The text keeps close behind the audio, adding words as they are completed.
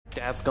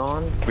Dad's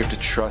gone. We have to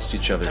trust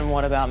each other. And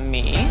what about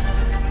me?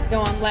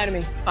 Go on, lie to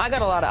me. I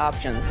got a lot of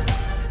options.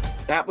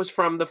 That was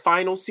from the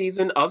final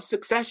season of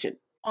Succession.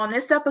 On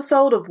this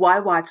episode of Why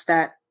Watch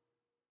That?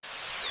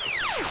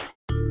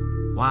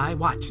 Why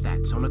Watch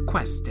That's on a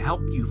quest to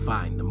help you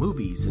find the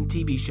movies and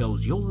TV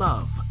shows you'll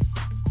love.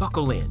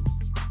 Buckle in.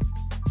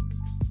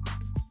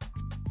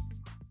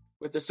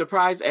 With the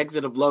surprise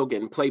exit of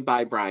Logan, played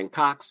by Brian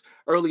Cox,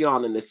 early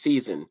on in the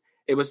season,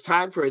 it was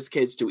time for his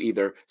kids to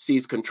either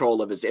seize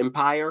control of his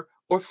empire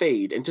or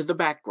fade into the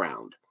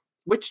background.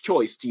 Which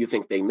choice do you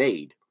think they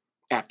made?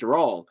 After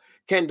all,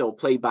 Kendall,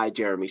 played by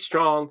Jeremy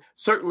Strong,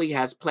 certainly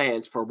has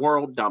plans for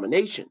world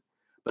domination,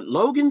 but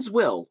Logan's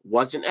will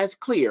wasn't as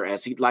clear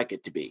as he'd like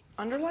it to be.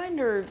 Underlined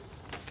or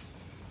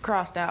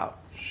crossed out?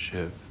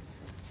 Shiv.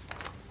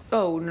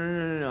 Oh,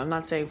 no. I'm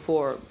not saying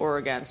for or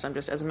against. I'm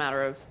just, as a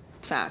matter of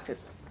fact,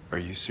 it's... Are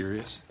you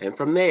serious? And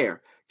from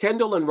there,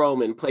 Kendall and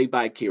Roman, played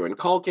by Kieran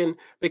Culkin,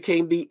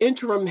 became the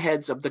interim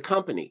heads of the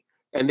company,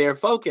 and their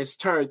focus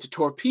turned to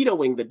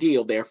torpedoing the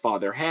deal their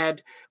father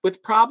had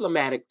with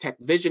problematic tech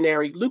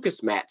visionary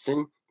Lucas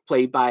Matson,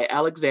 played by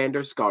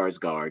Alexander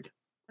Skarsgård.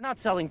 We're not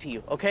selling to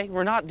you, okay?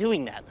 We're not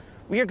doing that.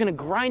 We are going to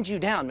grind you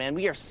down, man.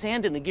 We are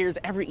sanding the gears.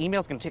 Every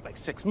email's going to take like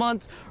 6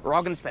 months. We're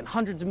all going to spend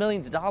hundreds of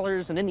millions of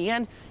dollars, and in the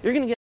end, you're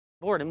going to get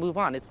bored and move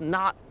on. It's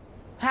not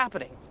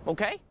happening,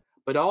 okay?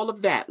 But all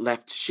of that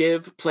left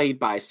Shiv, played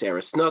by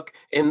Sarah Snook,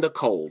 in the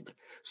cold.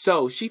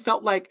 So she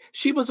felt like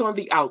she was on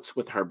the outs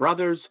with her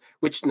brothers,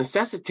 which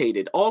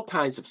necessitated all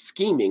kinds of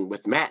scheming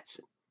with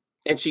Matson.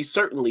 And she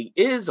certainly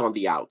is on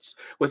the outs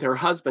with her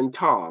husband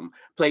Tom,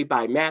 played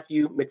by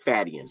Matthew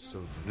Macfadyen.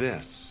 So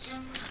this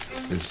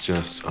is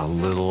just a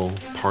little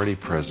party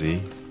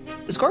prezi.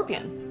 The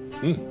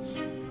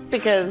Scorpion.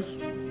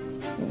 Because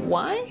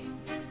why?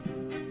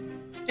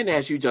 And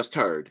as you just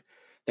heard,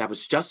 that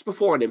was just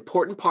before an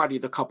important party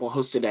the couple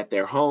hosted at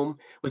their home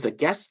with a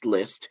guest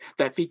list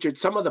that featured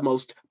some of the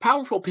most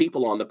powerful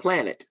people on the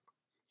planet.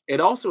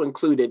 It also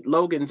included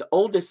Logan's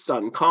oldest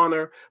son,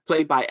 Connor,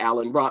 played by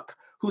Alan Ruck,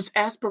 whose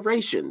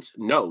aspirations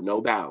know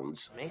no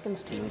bounds.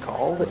 Megan's team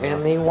called,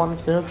 and they wanted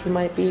to know if you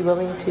might be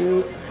willing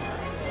to,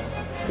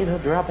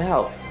 drop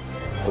out.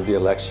 Of the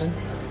election?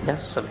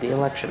 Yes, of the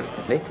election.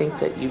 They think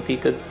that you'd be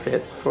a good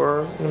fit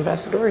for an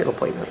ambassadorial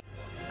appointment.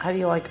 How do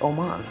you like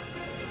Oman?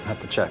 I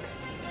have to check.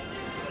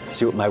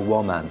 See what my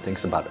woman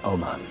thinks about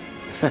Oman.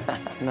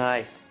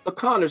 Nice. But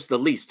Connor's the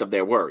least of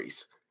their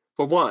worries.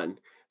 For one,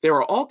 there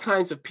are all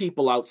kinds of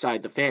people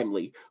outside the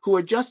family who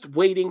are just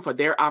waiting for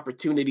their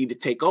opportunity to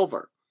take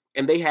over,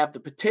 and they have the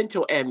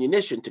potential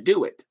ammunition to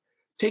do it.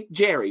 Take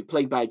Jerry,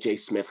 played by J.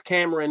 Smith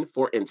Cameron,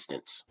 for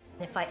instance.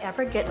 If I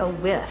ever get a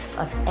whiff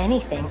of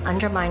anything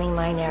undermining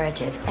my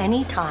narrative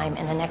anytime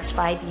in the next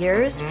 5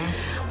 years,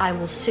 I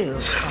will sue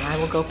and I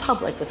will go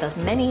public with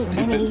as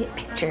many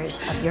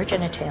pictures of your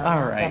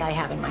genitalia that I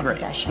have in my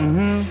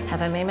possession.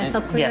 Have I made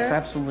myself clear? Yes,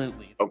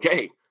 absolutely.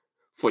 Okay.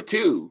 For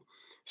two,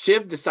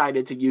 Shiv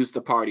decided to use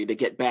the party to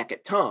get back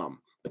at Tom,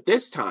 but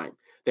this time,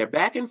 their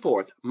back and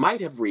forth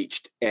might have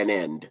reached an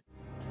end.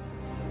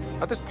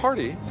 At this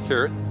party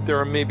here, there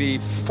are maybe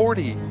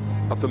 40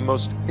 of the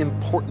most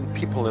important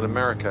people in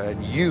America,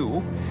 and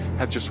you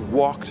have just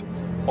walked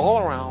all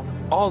around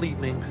all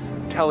evening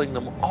telling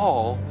them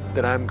all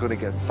that I'm going to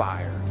get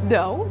fired.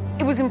 No,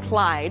 it was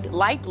implied,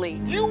 lightly.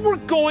 You were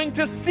going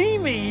to see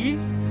me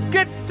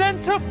get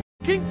sent to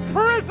fucking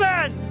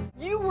prison!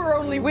 You were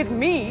only with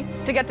me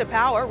to get to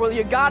power. Well,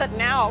 you got it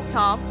now,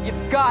 Tom.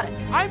 You've got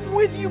it. I'm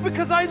with you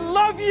because I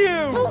love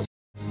you! Bullshit.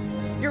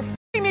 You're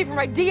f***ing me for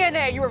my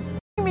DNA. You were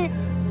f***ing me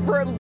for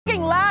a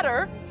f***ing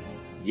ladder.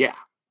 Yeah.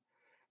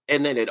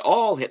 And then it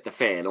all hit the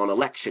fan on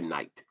election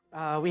night.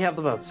 We have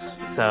the votes,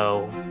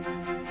 so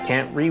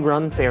can't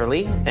rerun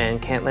fairly and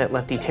can't let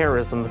lefty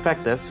terrorism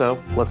affect us,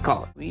 so let's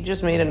call it. We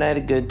just made a night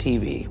of good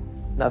TV.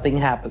 Nothing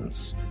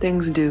happens.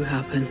 Things do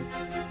happen.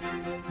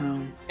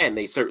 And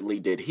they certainly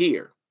did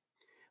here.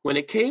 When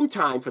it came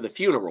time for the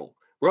funeral,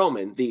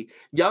 Roman, the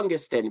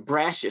youngest and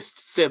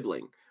brashest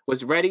sibling,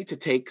 was ready to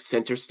take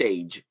center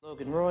stage.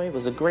 Logan Roy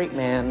was a great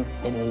man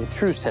in the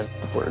true sense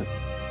of the word.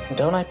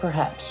 Don't I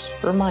perhaps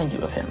remind you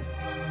of him?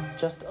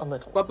 Just a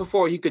little. But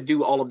before he could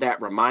do all of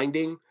that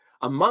reminding,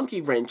 a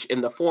monkey wrench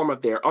in the form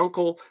of their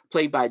uncle,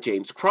 played by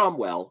James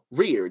Cromwell,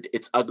 reared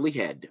its ugly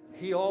head.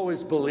 He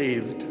always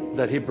believed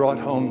that he brought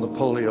home the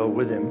polio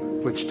with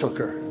him, which took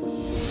her.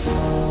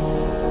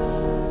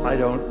 I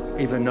don't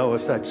even know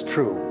if that's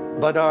true.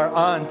 But our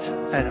aunt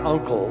and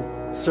uncle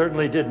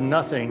certainly did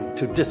nothing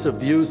to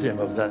disabuse him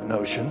of that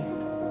notion.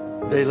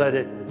 They let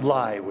it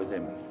lie with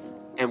him.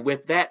 And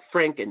with that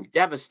frank and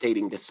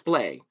devastating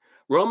display,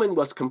 Roman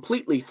was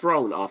completely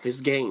thrown off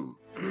his game.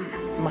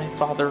 My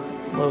father,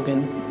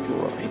 Logan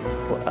Roy,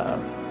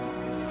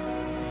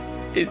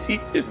 Is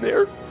he in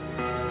there?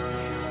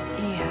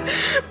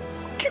 Yeah.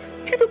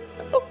 Get him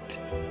out.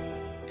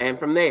 And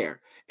from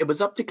there, it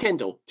was up to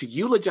Kendall to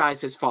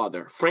eulogize his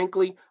father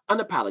frankly,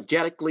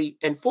 unapologetically,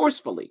 and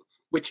forcefully,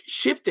 which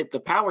shifted the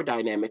power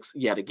dynamics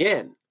yet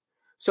again.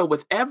 So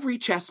with every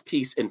chess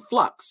piece in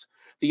flux,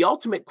 the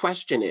ultimate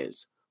question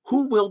is,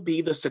 Who will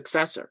be the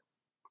successor?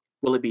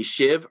 Will it be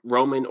Shiv,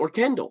 Roman, or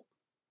Kendall?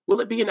 Will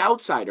it be an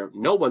outsider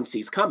no one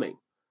sees coming?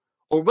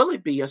 Or will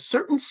it be a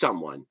certain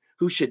someone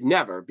who should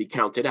never be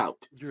counted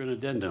out? You're an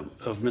addendum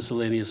of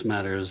miscellaneous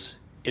matters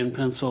in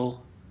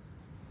pencil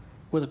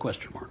with a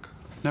question mark.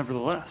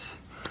 Nevertheless,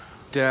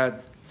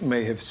 Dad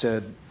may have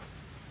said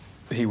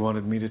he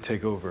wanted me to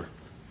take over.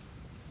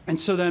 And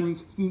so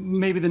then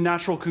maybe the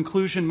natural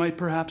conclusion might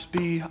perhaps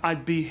be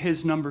I'd be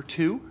his number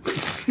 2?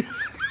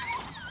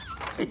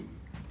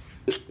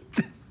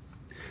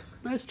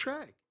 Nice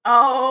try.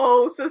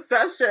 Oh,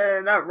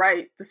 Succession. All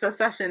right. The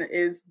Succession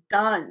is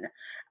done.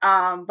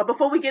 But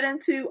before we get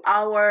into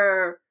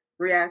our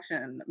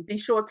reaction, be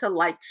sure to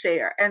like,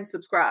 share, and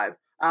subscribe,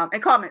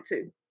 and comment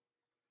too.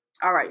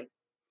 All right.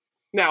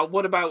 Now,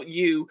 what about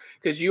you?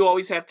 Because you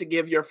always have to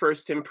give your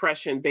first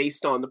impression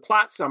based on the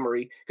plot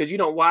summary because you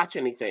don't watch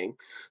anything.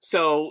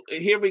 So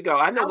here we go.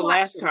 I know the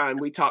last time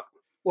we talked.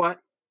 What?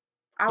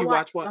 I you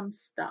watch what? Some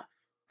stuff.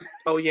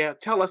 Oh, yeah.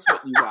 Tell us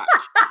what you watch.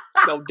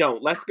 No,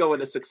 don't. Let's go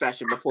into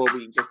Succession before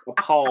we just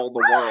appall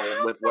the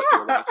world with what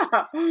you're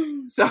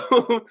watching.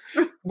 So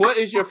what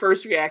is your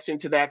first reaction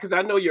to that? Because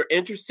I know you're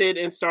interested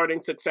in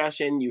starting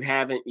Succession. You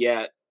haven't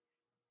yet.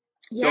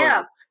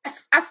 Yeah.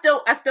 I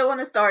still want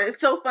to start. It's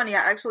so funny. I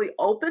actually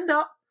opened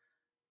up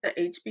the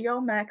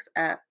HBO Max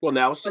app. Well,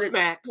 now it's just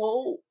Max.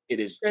 It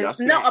is just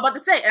no. Max. I'm about to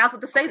say, and I was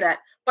about to say that,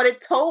 but it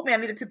told me I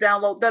needed to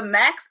download the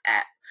Max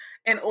app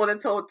in order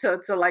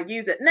to like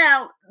use it.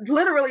 Now,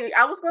 literally,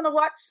 I was going to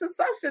watch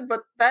Succession,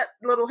 but that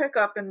little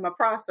hiccup in my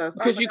process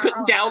because you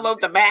couldn't download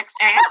the Max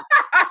app.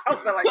 I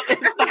was like,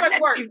 it's too much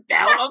work. You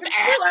download the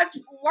app. Too much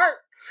work.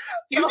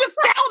 You just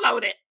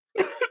download it.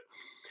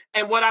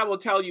 And what I will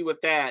tell you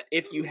with that,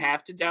 if you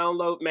have to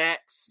download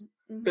Max,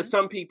 because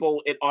some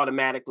people, it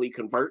automatically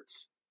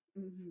converts.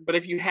 But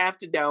if you have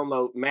to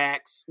download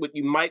Max, what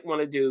you might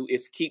want to do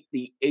is keep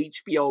the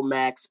HBO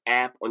Max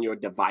app on your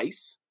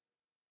device.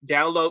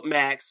 Download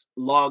Max,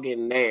 log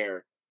in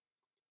there,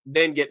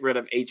 then get rid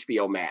of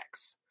HBO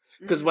Max.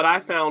 Because what I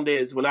found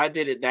is when I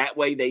did it that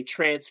way, they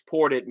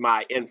transported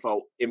my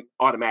info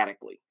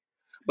automatically.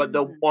 But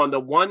on the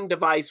one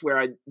device where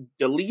I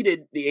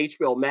deleted the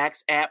HBO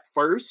Max app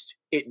first,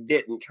 it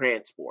didn't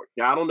transport.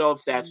 Now, I don't know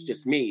if that's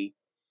just me,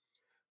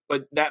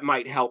 but that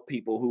might help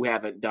people who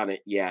haven't done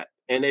it yet.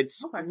 And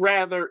it's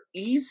rather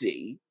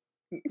easy.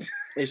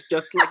 It's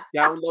just like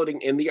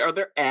downloading in the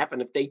other app.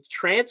 And if they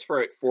transfer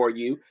it for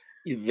you,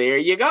 there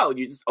you go.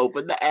 You just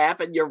open the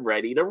app and you're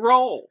ready to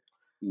roll.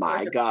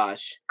 My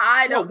gosh.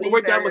 I don't know.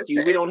 We're done with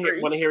you. We don't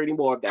want to hear any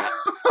more of that.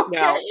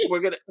 Now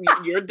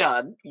you're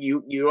done.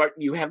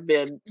 You have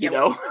been,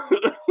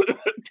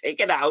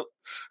 taken out.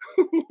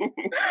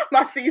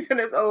 My season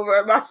is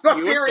over. My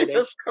series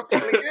is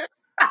completed.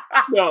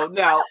 No,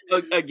 now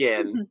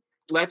again,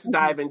 let's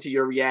dive into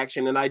your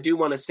reaction. And I do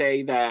want to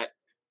say that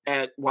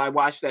at Why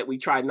Watch That, we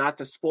try not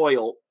to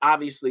spoil.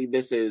 Obviously,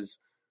 this is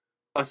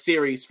a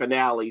series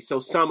finale, so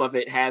some of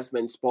it has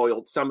been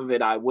spoiled, some of it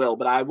I will,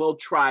 but I will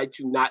try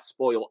to not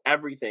spoil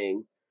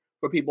everything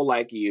for people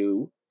like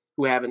you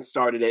who haven't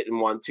started it and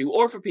want to,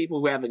 or for people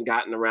who haven't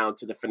gotten around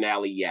to the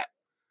finale yet.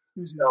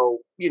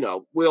 So,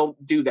 we'll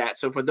do that.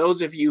 So for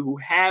those of you who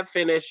have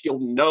finished, you'll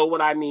know what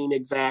I mean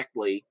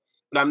exactly,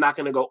 but I'm not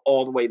going to go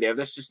all the way there.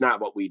 That's just not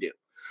what we do.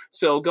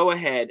 So go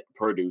ahead,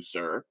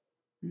 producer.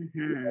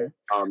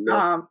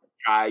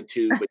 Tried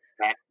to, but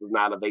that was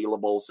not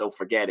available, so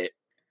forget it.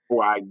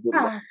 I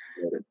didn't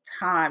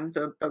time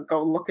to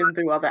go looking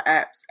through other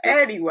apps.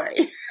 Anyway,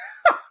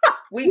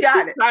 we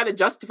got it. Trying to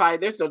justify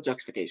it. There's no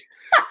justification.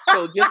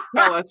 So just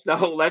tell us,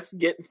 let's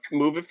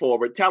move it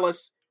forward. Tell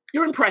us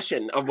your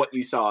impression of what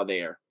you saw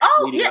there.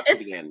 Oh, yeah,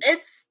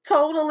 it's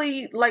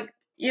totally like,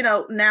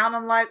 now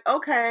I'm like,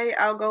 okay,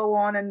 I'll go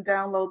on and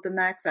download the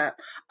Max app.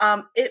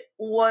 It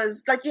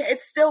was like,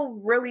 it's still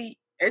really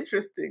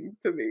interesting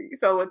to me.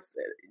 So it's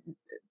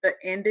the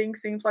ending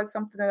seems like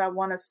something that I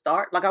want to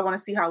start. Like I want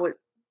to see how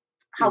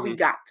we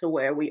got to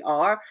where we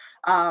are.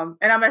 And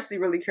I'm actually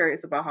really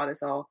curious about how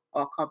this all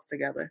comes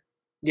together.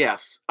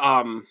 Yes.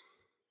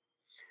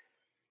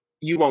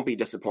 You won't be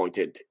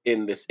disappointed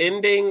in this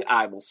ending,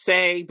 I will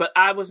say, but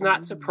I was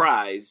not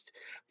surprised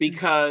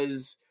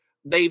because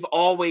they've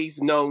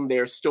always known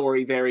their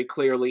story very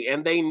clearly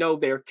and they know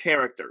their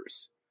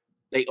characters.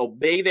 They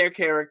obey their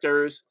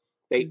characters.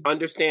 They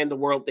understand the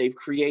world they've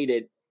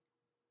created.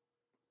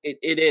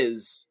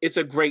 It's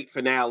a great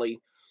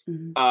finale.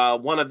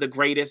 One of the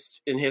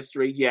greatest in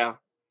history. Yeah,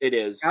 it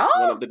is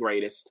one of the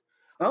greatest.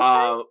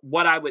 Okay.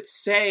 What I would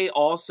say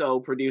also,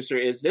 producer,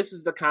 is this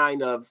is the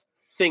kind of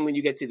thing when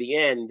you get to the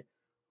end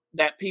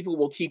that people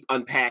will keep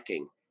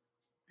unpacking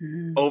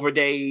over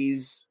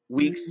days,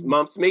 weeks,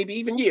 months, maybe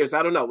even years.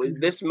 I don't know.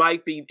 This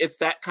might be, it's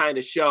that kind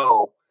of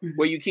show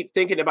where you keep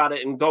thinking about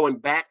it and going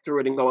back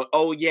through it and going,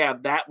 oh yeah,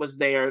 that was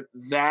there.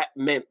 That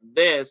meant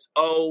this.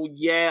 Oh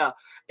yeah.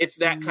 It's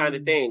that kind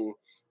of thing.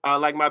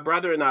 Like my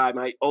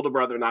older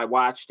brother and I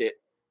watched it.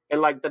 And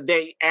like the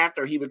day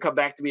after, he would come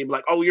back to me and be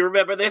like, oh, you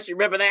remember this? You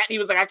remember that? He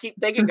was like, I keep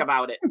thinking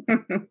about it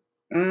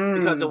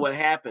because of what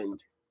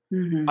happened.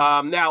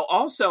 Now,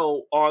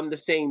 also on the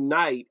same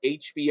night,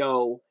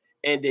 HBO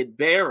ended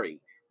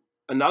Barry,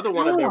 another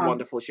one of their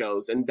wonderful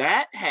shows, and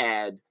that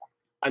had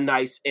a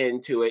nice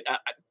end to it.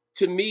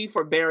 To me,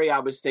 for Barry, I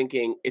was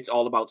thinking it's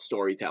all about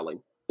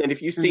storytelling. And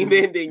if you've seen the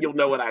ending, you'll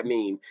know what I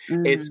mean.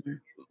 It's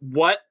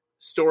what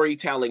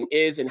storytelling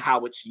is and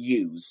how it's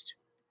used,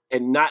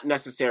 and not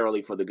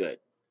necessarily for the good.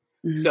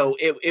 So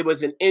it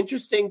was an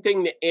interesting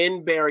thing to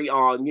end Barry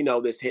on, you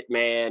know, this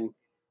hitman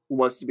who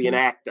wants to be an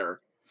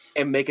actor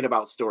and make it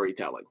about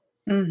storytelling.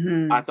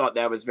 I thought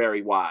that was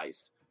very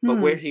wise. But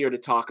we're here to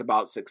talk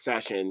about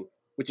Succession,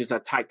 which is a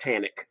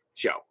Titanic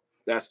show.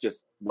 That's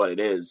just what it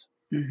is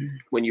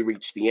when you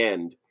reach the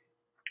end.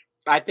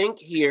 I think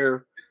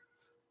here,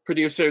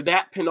 producer,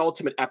 that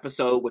penultimate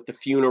episode with the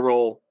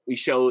funeral, we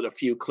showed a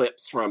few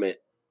clips from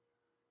it.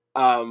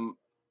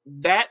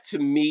 That to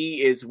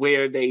me is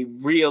where they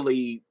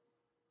really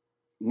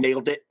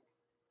nailed it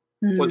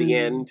for the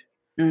end.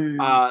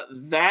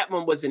 That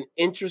one was an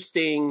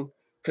interesting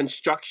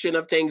construction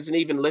of things, and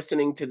even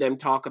listening to them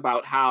talk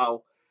about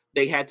how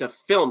they had to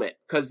film it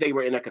because they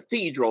were in a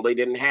cathedral. They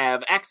didn't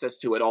have access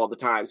to it all the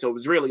time. So it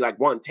was really like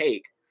one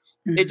take.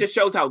 It just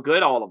shows how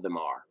good all of them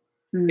are.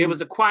 It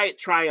was a quiet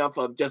triumph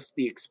of just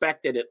the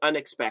expected and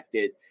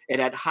unexpected. It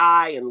had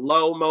high and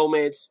low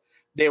moments.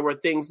 There were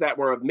things that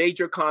were of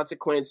major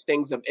consequence,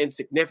 things of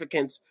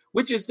insignificance,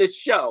 which is this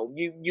show.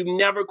 You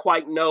never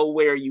quite know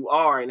where you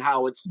are and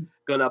how it's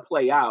going to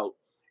play out.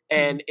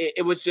 And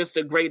it was just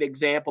a great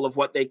example of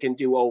what they can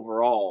do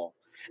overall.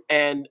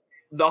 And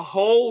the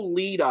whole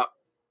lead up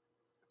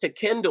to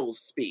Kendall's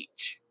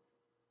speech,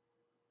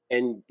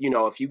 and, you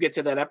know, if you get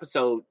to that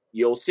episode,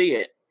 you'll see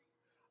it.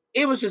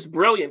 It was just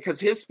brilliant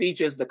because his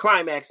speech is the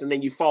climax, and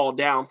then you fall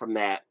down from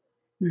that.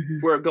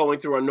 We're going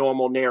through a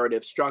normal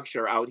narrative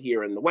structure out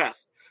here in the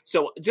West.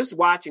 So just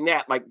watching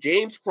that, like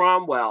James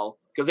Cromwell,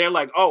 because they're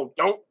like, oh,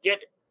 don't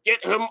get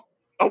him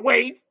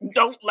away.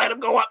 Don't let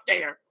him go up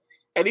there.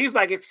 And he's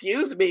like,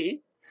 excuse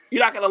me,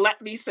 you're not going to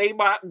let me say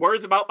my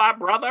words about my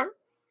brother?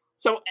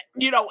 So,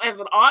 you know, as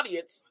an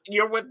audience,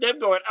 you're with them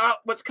going, oh,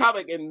 what's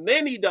coming? And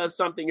then he does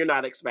something you're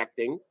not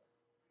expecting.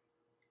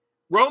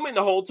 Roman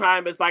the whole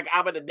time is like,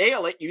 I'm going to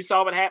nail it. You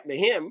saw what happened to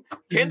him.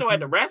 Kendall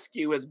had to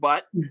rescue his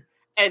butt.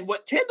 And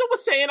what Kendall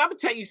was saying, I'm going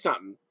to tell you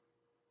something.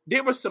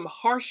 There were some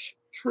harsh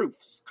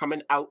truths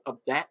coming out of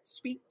that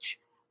speech.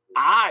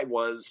 I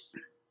was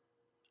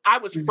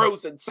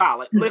frozen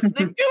solid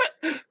listening to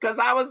it because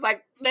I was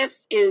like,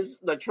 this is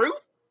the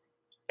truth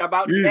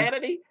about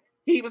humanity.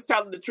 He was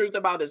telling the truth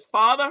about his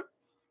father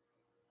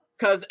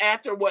because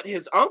after what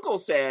his uncle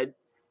said,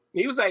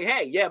 he was like,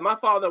 hey, yeah, my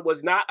father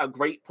was not a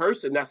great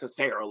person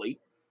necessarily,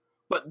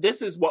 but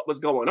this is what was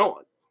going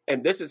on,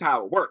 and this is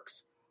how it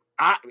works.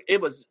 It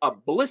was a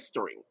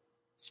blistering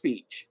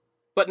speech,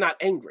 but not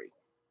angry.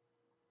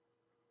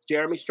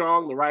 Jeremy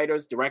Strong, the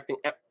writers, directing.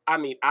 I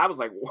mean, I was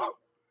like, whoa.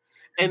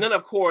 And then,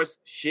 of course,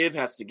 Shiv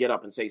has to get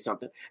up and say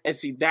something. And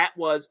see, that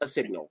was a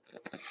signal.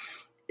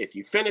 If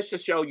you finish the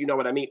show, you know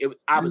what I mean.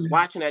 I was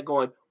watching that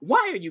going,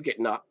 why are you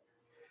getting up?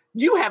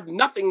 You have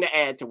nothing to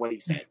add to what he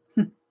said.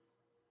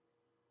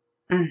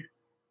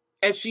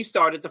 And she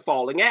started the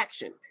falling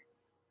action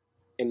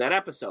in that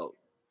episode.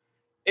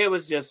 It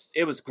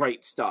was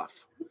great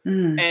stuff.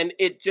 And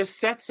it just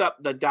sets up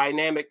the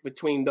dynamic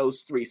between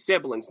those three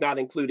siblings, not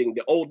including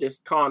the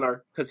oldest,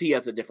 Connor, because he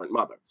has a different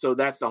mother. So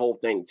that's the whole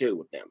thing, too,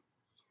 with them.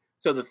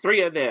 So the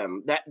three of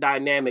them, that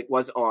dynamic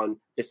was on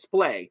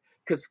display.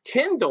 Because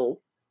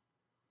Kendall,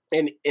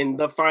 in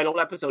the final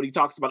episode, he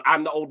talks about,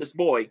 I'm the oldest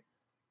boy.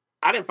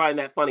 I didn't find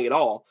that funny at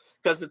all.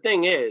 Because the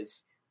thing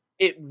is,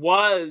 it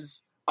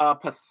was a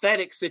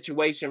pathetic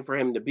situation for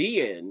him to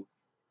be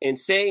in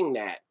saying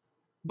that.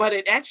 But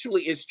it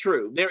actually is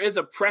true. There is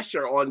a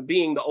pressure on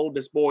being the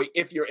oldest boy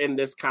if you're in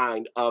this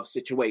kind of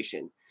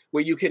situation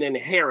where you can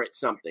inherit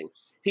something.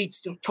 He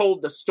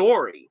told the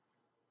story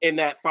in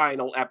that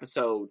final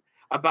episode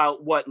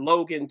about what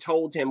Logan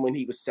told him when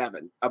he was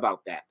 7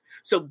 about that.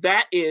 So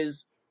that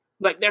is,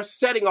 like, they're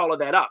setting all of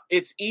that up.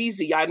 It's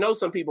easy. I know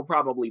some people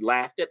probably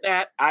laughed at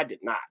that. I did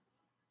not.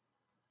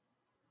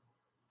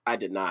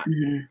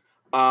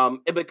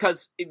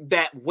 Because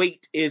that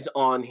weight is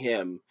on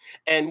him.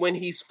 And when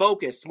he's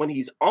focused, when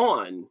he's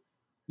on,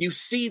 you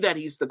see that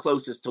he's the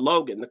closest to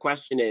Logan. The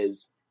question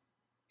is,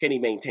 can he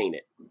maintain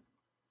it?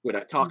 We're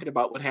not talking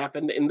about what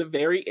happened in the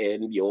very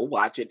end. You'll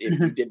watch it. If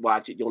you did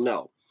watch it, you'll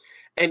know.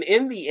 And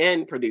in the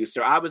end,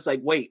 producer, I was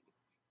like, wait,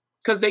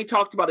 because they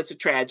talked about it's a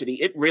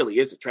tragedy. It really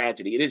is a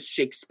tragedy. It is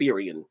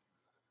Shakespearean.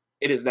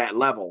 It is that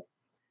level.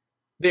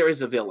 There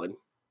is a villain.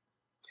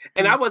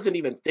 And I wasn't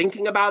even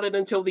thinking about it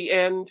until the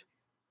end.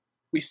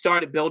 We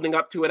started building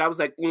up to it. I was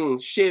like,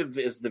 Shiv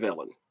is the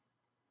villain.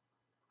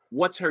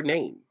 What's her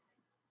name?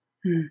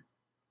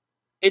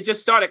 It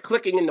just started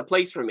clicking into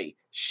place for me.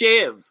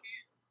 Shiv.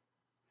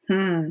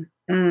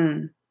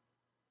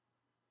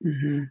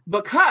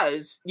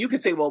 Because you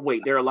could say, well,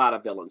 wait, there are a lot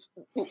of villains.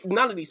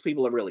 None of these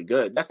people are really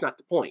good. That's not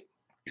the point.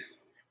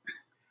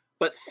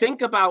 But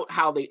think about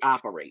how they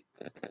operate.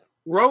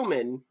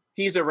 Roman,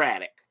 he's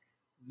erratic.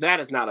 That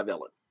is not a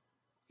villain.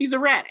 He's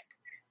erratic.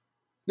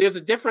 There's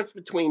a difference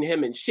between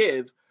him and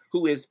Shiv,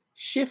 who is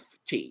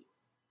shifty.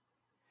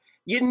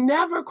 You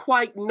never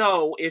quite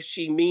know if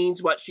she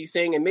means what she's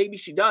saying, and maybe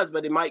she does,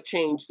 but it might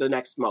change the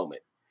next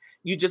moment.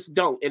 You just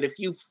don't. And if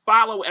you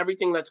follow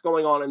everything that's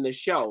going on in this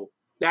show,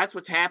 that's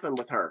what's happened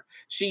with her.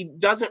 She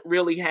doesn't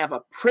really have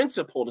a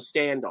principle to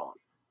stand on.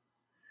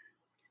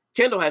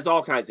 Kendall has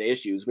all kinds of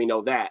issues. We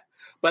know that.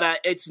 But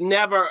it's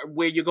never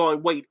where you're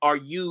going, wait, are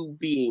you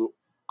being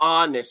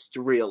honest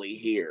really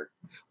here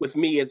with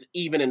me as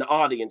even an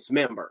audience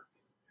member?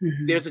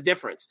 Mm-hmm. There's a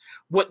difference.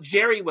 What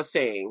Jerry was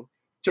saying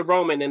to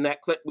Roman in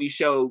that clip we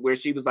showed where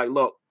she was like,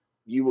 look,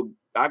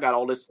 I got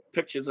all this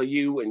pictures of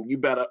you and you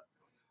better.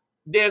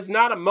 There's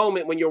not a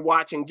moment when you're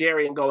watching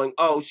Jerry and going,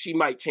 oh, she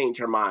might change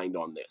her mind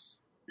on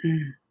this.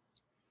 Mm-hmm.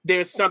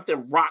 There's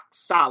something rock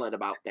solid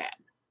about that.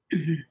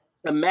 Mm-hmm.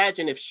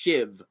 Imagine if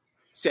Shiv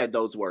said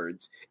those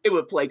words. It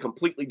would play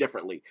completely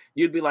differently.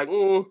 You'd be like,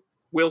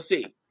 we'll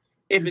see.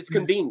 If it's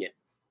convenient.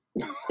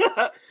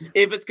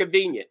 If it's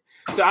convenient.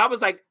 So I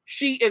was like,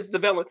 she is the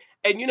villain.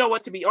 And you know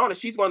what? To be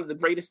honest, she's one of the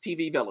greatest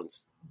TV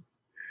villains.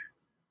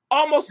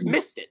 Almost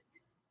missed it.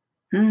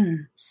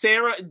 Mm.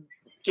 Sarah,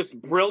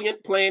 just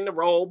brilliant playing the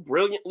role,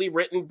 brilliantly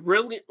written,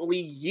 brilliantly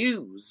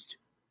used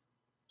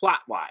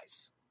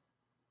plot-wise.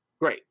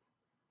 Great.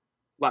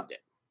 Loved it.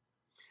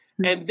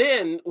 And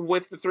then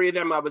with the three of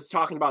them, I was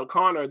talking about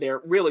Connor,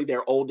 they're really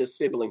their oldest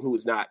sibling who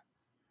was not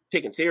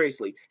taken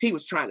seriously. He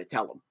was trying to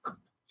tell them.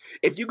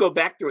 If you go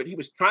back through it, he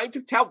was trying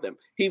to tell them.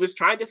 He was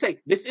trying to say,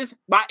 this is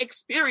my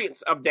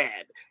experience of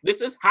Dad.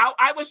 This is how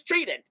I was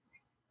treated.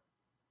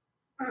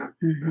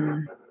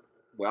 Mm-hmm.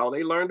 Well,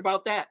 they learned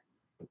about that.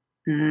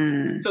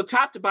 Mm. So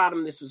top to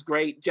bottom, this was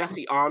great.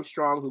 Jesse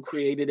Armstrong, who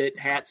created it,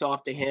 hats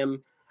off to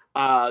him.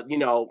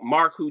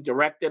 Mark, who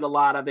directed a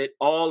lot of it,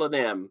 all of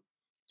them.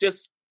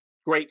 Just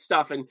great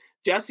stuff. And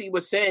Jesse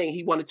was saying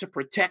he wanted to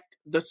protect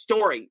the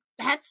story.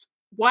 That's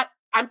what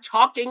I'm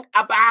talking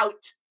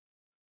about.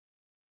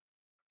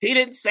 He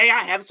didn't say,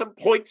 I have some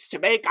points to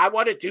make. I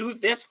want to do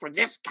this for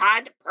this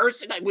kind of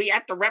person that we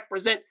have to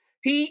represent.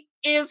 He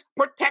is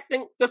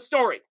protecting the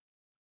story.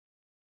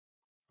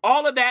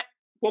 All of that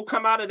will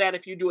come out of that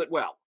if you do it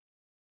well.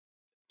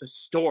 The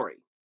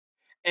story.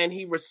 And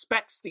he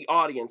respects the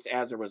audience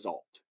as a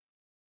result.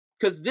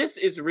 Because this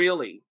is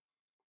really,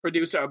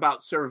 producer,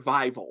 about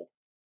survival.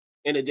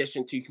 In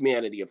addition to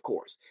humanity, of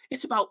course.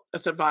 It's about a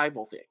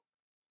survival thing.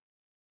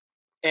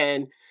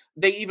 And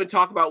they even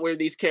talk about where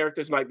these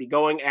characters might be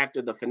going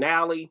after the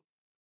finale.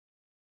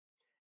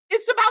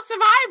 It's about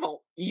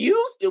survival.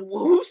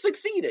 Who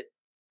succeeded?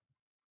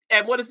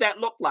 And what does that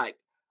look like?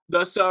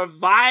 The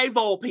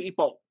survival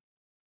people.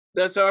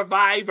 The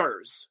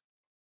survivors.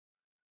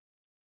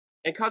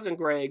 And Cousin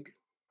Greg,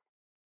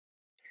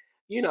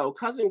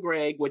 Cousin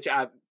Greg, which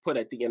I put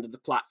at the end of the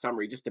plot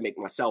summary just to make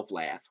myself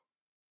laugh.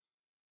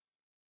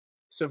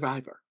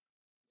 Survivor.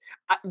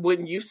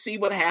 When you see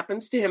what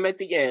happens to him at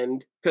the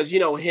end, because,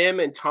 him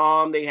and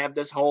Tom, they have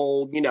this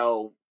whole,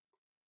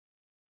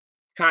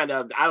 kind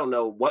of, I don't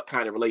know what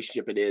kind of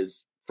relationship it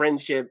is.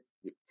 Friendship,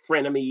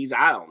 frenemies,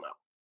 I don't know.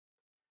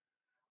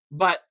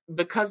 But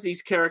because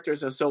these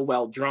characters are so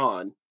well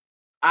drawn,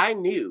 I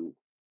knew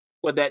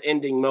what that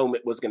ending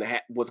moment was going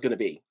to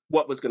be,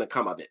 what was going to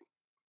come of it.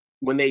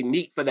 When they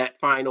meet for that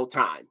final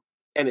time,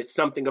 and it's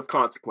something of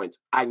consequence,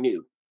 I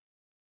knew.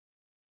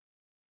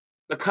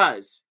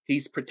 Because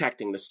he's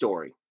protecting the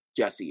story,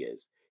 Jesse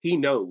is. He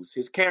knows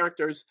his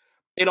characters.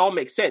 It all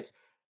makes sense.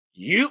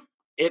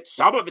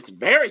 Some of it's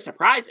very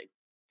surprising,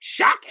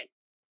 shocking.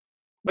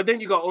 But then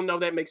you go, oh no,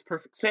 that makes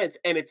perfect sense.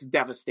 And it's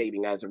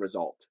devastating as a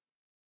result.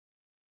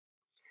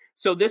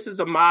 So this is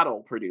a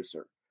model,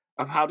 producer,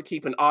 of how to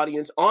keep an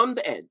audience on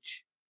the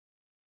edge.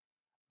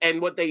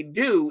 And what they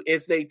do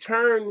is they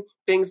turn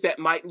things that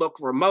might look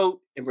remote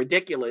and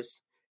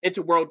ridiculous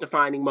into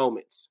world-defining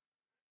moments.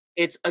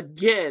 It's,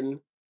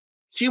 again,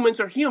 humans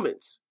are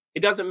humans.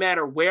 It doesn't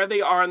matter where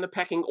they are in the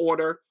pecking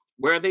order,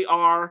 where they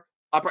are,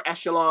 upper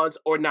echelons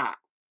or not.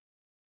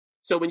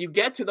 So when you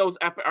get to those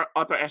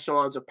upper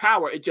echelons of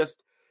power,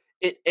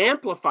 it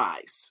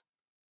amplifies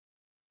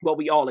what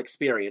we all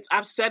experience.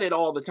 I've said it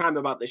all the time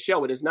about the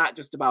show. It is not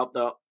just about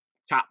the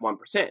top 1%.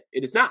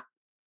 It is not.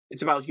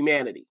 It's about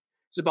humanity.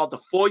 It's about the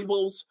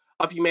foibles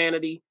of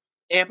humanity,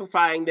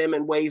 amplifying them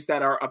in ways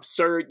that are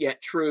absurd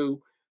yet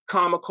true,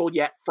 comical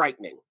yet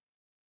frightening.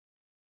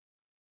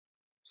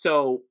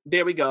 So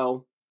there we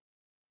go.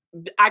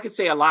 I could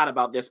say a lot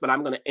about this, but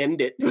I'm going to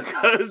end it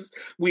because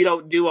we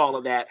don't do all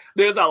of that.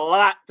 There's a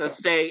lot to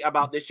say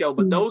about this show,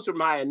 but those are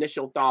my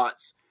initial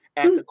thoughts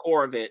at the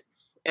core of it.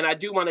 And I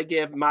do want to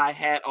give my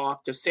hat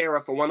off to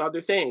Sarah for one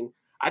other thing.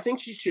 I think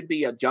she should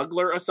be a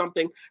juggler or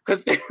something,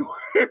 because they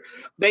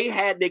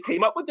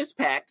came up with this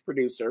pact,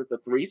 producer, the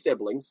three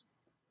siblings,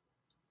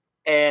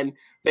 and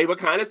they were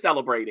kind of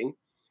celebrating.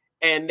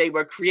 And they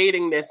were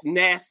creating this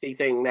nasty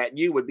thing that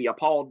you would be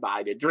appalled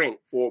by to drink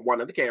for one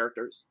of the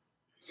characters.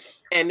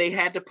 And they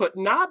had to put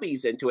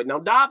knobbies into it. Now,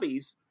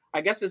 knobbies,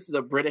 I guess this is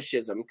a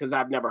Britishism because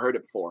I've never heard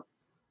it before.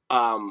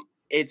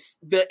 It's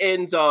the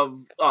ends of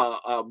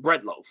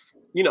bread loaf,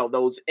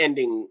 those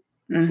ending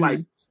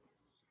slices.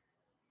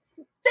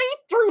 They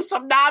threw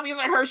some nobbies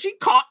at her. She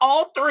caught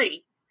all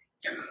three.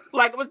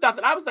 Like it was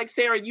nothing. I was like,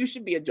 Sarah, you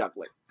should be a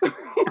juggler.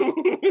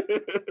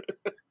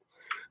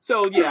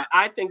 So, yeah,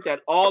 I think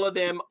that all of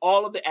them,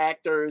 all of the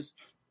actors,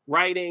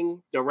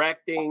 writing,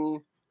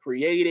 directing,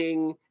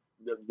 creating,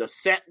 the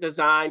set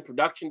design,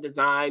 production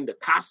design, the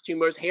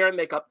costumers, hair and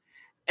makeup,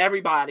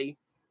 everybody,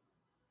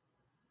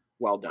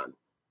 well done.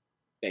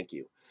 Thank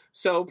you.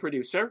 So,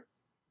 producer,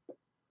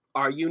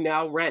 are you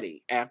now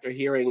ready after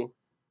hearing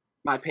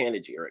my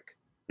panegyric?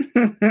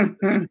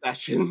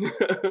 Succession.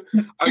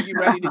 Are you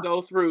ready to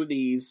go through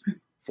these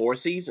 4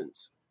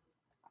 seasons?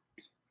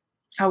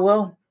 I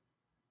will.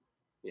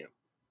 Yeah.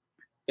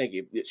 Thank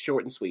you. It's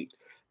short and sweet.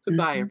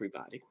 Goodbye,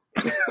 everybody.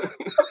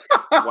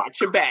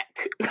 Watch your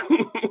back.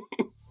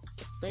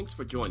 Thanks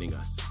for joining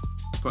us.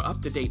 For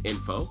up-to-date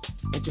info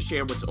and to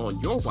share what's on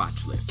your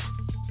watch list,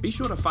 be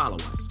sure to follow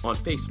us on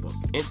Facebook,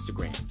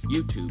 Instagram,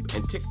 YouTube,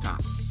 and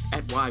TikTok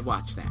at Why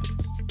Watch That,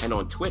 and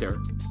on Twitter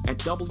at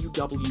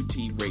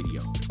WWT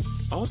Radio.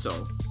 Also,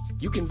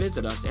 you can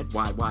visit us at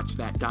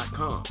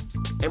whywatchthat.com.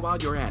 And while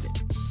you're at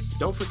it,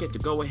 don't forget to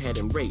go ahead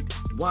and rate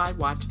Why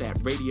Watch That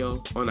Radio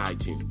on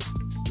iTunes.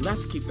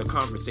 Let's keep the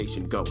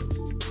conversation going.